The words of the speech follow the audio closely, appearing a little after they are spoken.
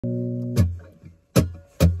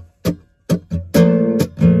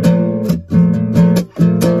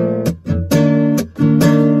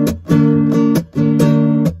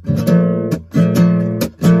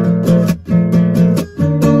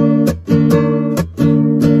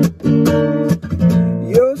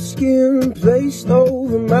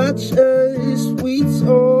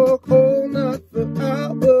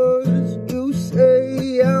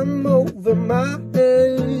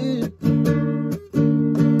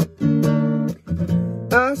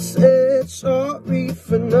I said sorry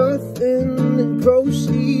for nothing and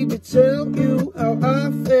proceed to tell you how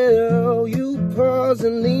I felt. You pause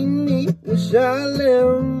and leave me with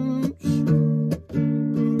silence.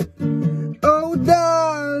 Oh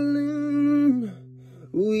darling,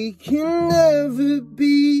 we can never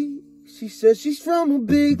be. She says she's from a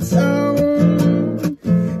big town.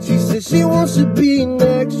 She says she wants to be an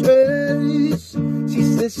actress. She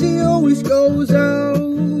says she always goes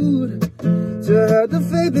out to hide the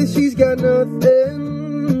fact that she's got nothing,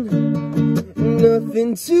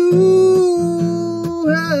 nothing to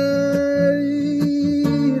hide,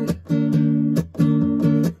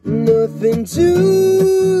 nothing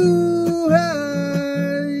to hide.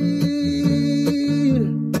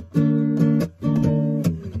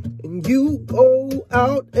 And you go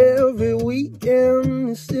out every weekend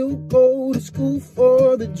and still go to school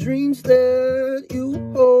for the dreams that you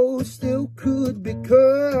hold still could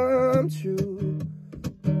become true.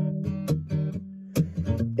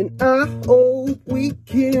 And I hope we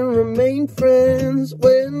can remain friends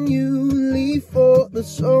when you leave for the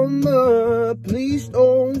summer. Please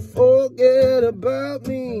don't forget about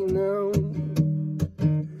me now,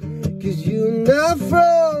 'cause you're not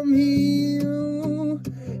from here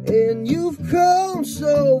and you've come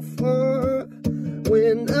so far.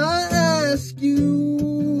 When I ask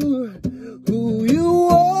you who you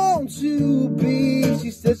want to be,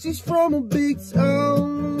 she says she's from a big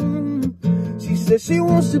town. She says she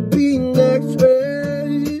wants to be an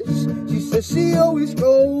actress. She says she always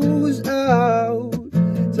goes out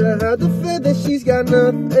to hide the fact that she's got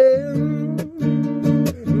nothing,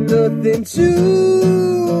 nothing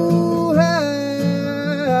to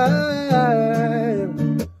hide,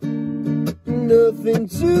 nothing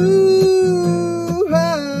to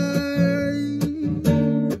hide.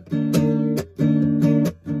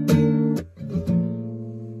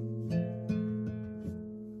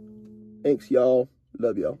 Thanks, y'all.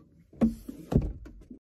 Love y'all.